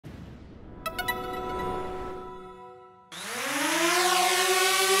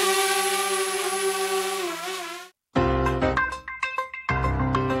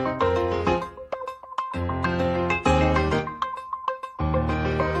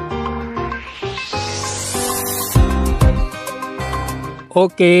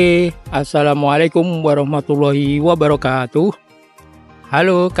Oke, assalamualaikum warahmatullahi wabarakatuh.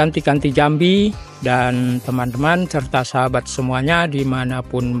 Halo kanti-kanti Jambi dan teman-teman serta sahabat semuanya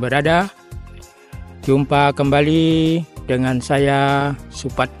dimanapun berada. Jumpa kembali dengan saya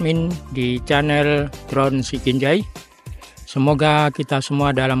Supatmin di channel Drone Siginjai. Semoga kita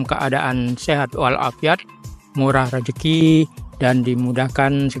semua dalam keadaan sehat walafiat, murah rezeki, dan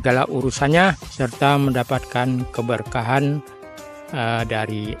dimudahkan segala urusannya serta mendapatkan keberkahan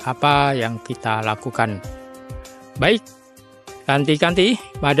dari apa yang kita lakukan. Baik, kanti-kanti,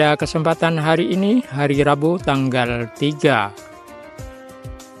 pada kesempatan hari ini, hari Rabu tanggal 3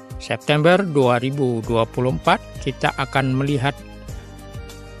 September 2024, kita akan melihat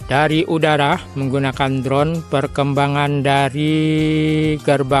dari udara menggunakan drone perkembangan dari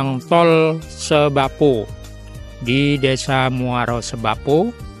Gerbang Tol Sebapo di Desa Muaro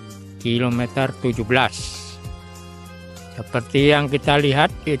Sebapo, kilometer 17. Seperti yang kita lihat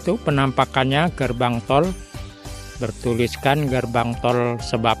itu penampakannya gerbang tol bertuliskan Gerbang Tol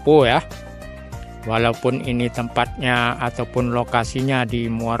Sebapo ya. Walaupun ini tempatnya ataupun lokasinya di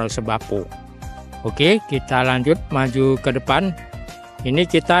Muaro Sebapo. Oke, kita lanjut maju ke depan. Ini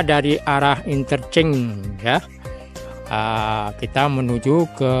kita dari arah interchange ya. Kita menuju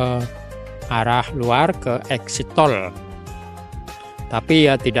ke arah luar ke exit tol. Tapi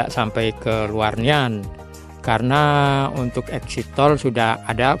ya tidak sampai ke luarnya. Karena untuk exit tol sudah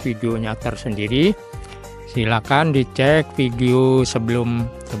ada videonya tersendiri. Silakan dicek video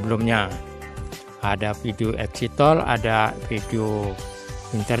sebelumnya. Ada video exit tol, ada video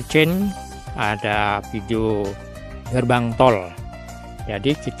interchange, ada video gerbang tol.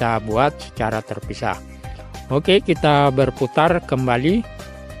 Jadi kita buat secara terpisah. Oke, kita berputar kembali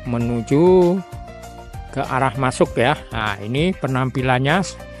menuju ke arah masuk ya. Nah, ini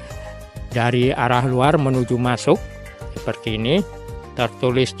penampilannya dari arah luar menuju masuk seperti ini.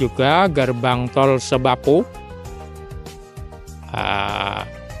 Tertulis juga Gerbang Tol Sebapo.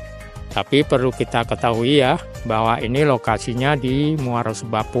 Tapi perlu kita ketahui ya bahwa ini lokasinya di Muaro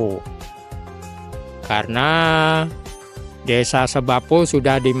Sebapo. Karena Desa Sebapo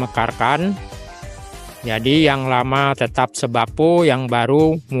sudah dimekarkan. Jadi yang lama tetap Sebapo, yang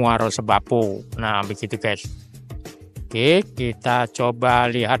baru Muaro Sebapo. Nah, begitu guys. Oke, kita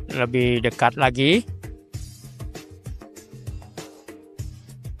coba lihat lebih dekat lagi.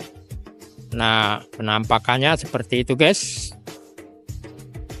 Nah, penampakannya seperti itu guys.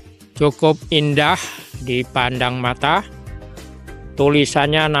 Cukup indah dipandang mata.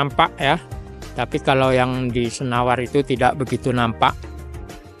 Tulisannya nampak ya. Tapi kalau yang di Senawar itu tidak begitu nampak.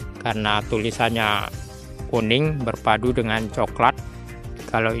 Karena tulisannya kuning berpadu dengan coklat.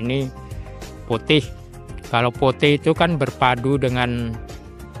 Kalau ini putih. Kalau putih itu kan berpadu dengan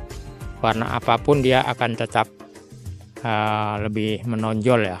warna apapun dia akan tetap lebih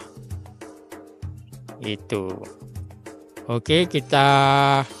menonjol ya. Itu. Oke, kita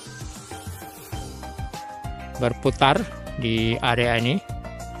berputar di area ini.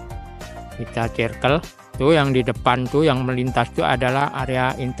 Kita circle. Tuh yang di depan tuh yang melintas itu adalah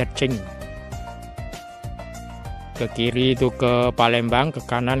area interchange. Ke kiri itu ke Palembang, ke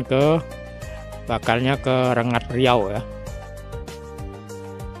kanan ke bakalnya ke Rengat Riau ya.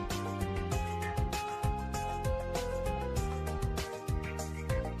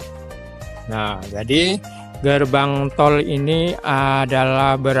 Nah, jadi gerbang tol ini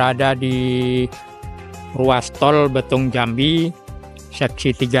adalah berada di ruas Tol Betung-Jambi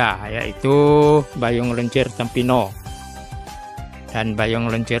seksi 3, yaitu Bayung Lencir Tempino. Dan Bayung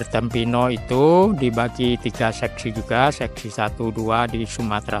Lencir Tempino itu dibagi 3 seksi juga, seksi 1, 2 di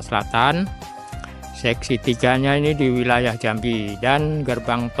Sumatera Selatan. Seksi 3-nya ini di wilayah Jambi, dan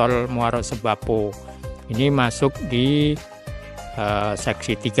gerbang tol Muaro Sebapo ini masuk di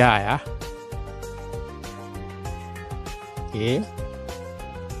seksi 3 ya. Oke.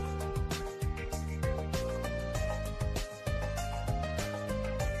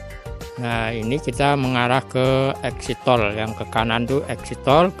 Nah, ini kita mengarah ke exit tol. Yang ke kanan tuh exit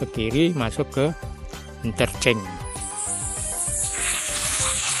tol, ke kiri masuk ke interchange.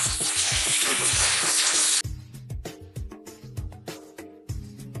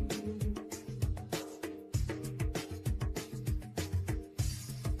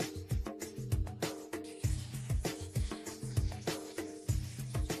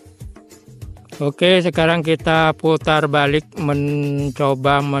 Oke, sekarang kita putar balik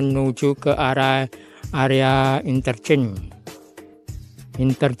mencoba menuju ke arah area interchange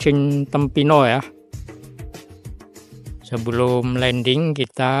Tempino ya. Sebelum landing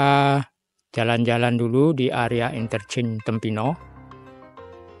kita jalan-jalan dulu di area interchange Tempino.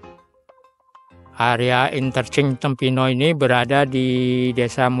 area interchange Tempino ini berada di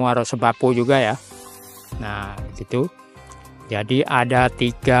Desa Muaro Sebapo juga ya. Nah, gitu. Jadi ada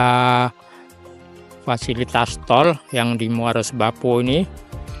 3 fasilitas tol yang di Muaro Sebapo ini.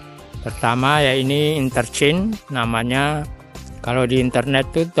 Pertama ya ini interchange, namanya kalau di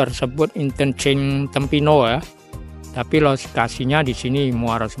internet tuh tersebut interchange Tempino ya. Tapi lokasinya di sini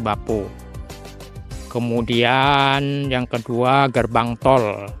Muaro Sebapo. Kemudian yang kedua gerbang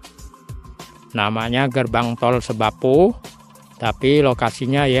tol. Namanya Gerbang Tol Sebapo, tapi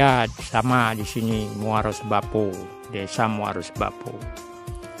lokasinya ya sama di sini Muaro Sebapo, Desa Muaro Sebapo.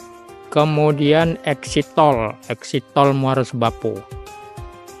 Kemudian exit tol Muaro Sebapo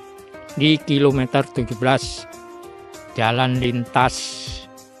di kilometer 17 Jalan lintas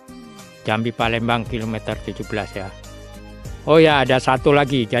Jambi Palembang kilometer 17 ya. Oh ya, ada satu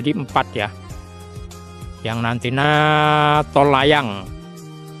lagi, jadi 4 ya. Yang nantinya tol layang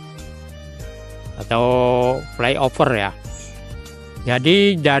atau flyover ya.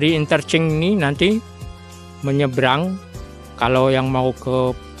 Jadi dari interchange ini nanti menyeberang, kalau yang mau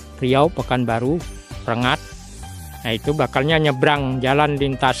ke Riau, Pekanbaru, Rengat, nah itu bakalnya nyebrang jalan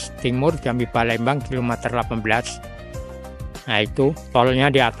lintas timur Jambi Palembang kilometer 18. Nah itu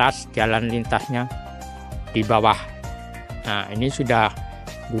tolnya di atas, jalan lintasnya di bawah. Nah ini sudah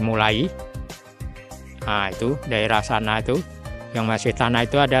dimulai. Nah itu daerah sana itu yang masih tanah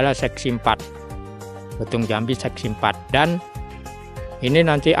itu adalah seksi 4 Betung-Jambi seksi 4, dan ini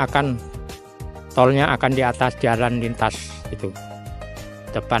nanti akan tolnya akan di atas jalan lintas itu.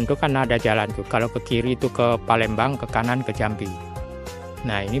 Depan tuh kan ada jalan tuh, kalau ke kiri itu ke Palembang, ke kanan ke Jambi.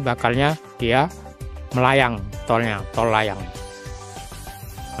 Nah ini bakalnya dia melayang tolnya, tol layang.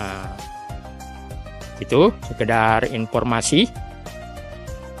 Nah itu sekedar informasi.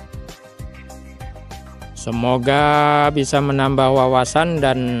 Semoga bisa menambah wawasan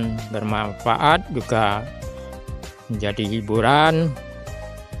dan bermanfaat, juga menjadi hiburan,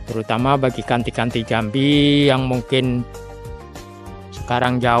 terutama bagi kanti-kanti Jambi yang mungkin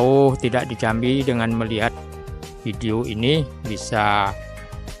sekarang jauh tidak di Jambi. Dengan melihat video ini bisa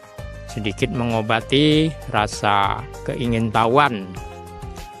sedikit mengobati rasa keingintahuan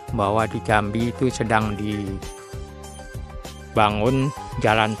bahwa di Jambi itu sedang dibangun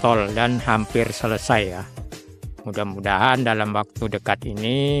jalan tol dan hampir selesai ya. Mudah-mudahan dalam waktu dekat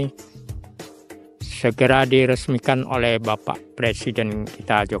ini segera diresmikan oleh Bapak Presiden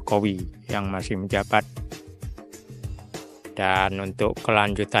kita Jokowi yang masih menjabat. Dan untuk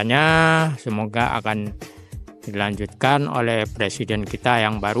kelanjutannya semoga akan dilanjutkan oleh Presiden kita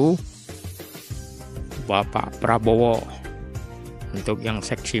yang baru, Bapak Prabowo. Untuk yang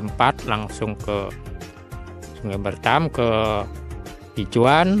seksi 4 langsung ke Sungai Bertam, ke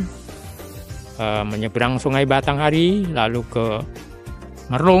Pijuan, menyeberang Sungai Batanghari, lalu ke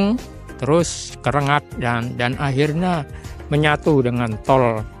Merlung, terus ke Rengat, dan akhirnya menyatu dengan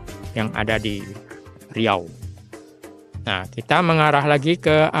tol yang ada di Riau. Nah, kita mengarah lagi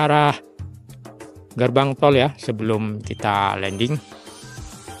ke arah gerbang tol ya sebelum kita landing.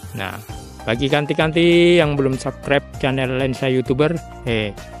 Nah, bagi kanti-kanti yang belum subscribe channel Lensa YouTuber,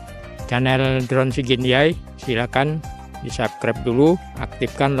 channel Drone Siginjai, silakan di subscribe dulu,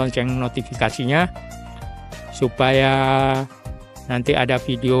 aktifkan lonceng notifikasinya supaya nanti ada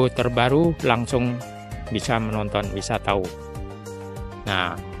video terbaru langsung bisa menonton, bisa tahu.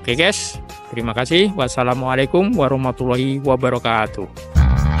 Nah, oke guys, terima kasih. Wassalamualaikum warahmatullahi wabarakatuh.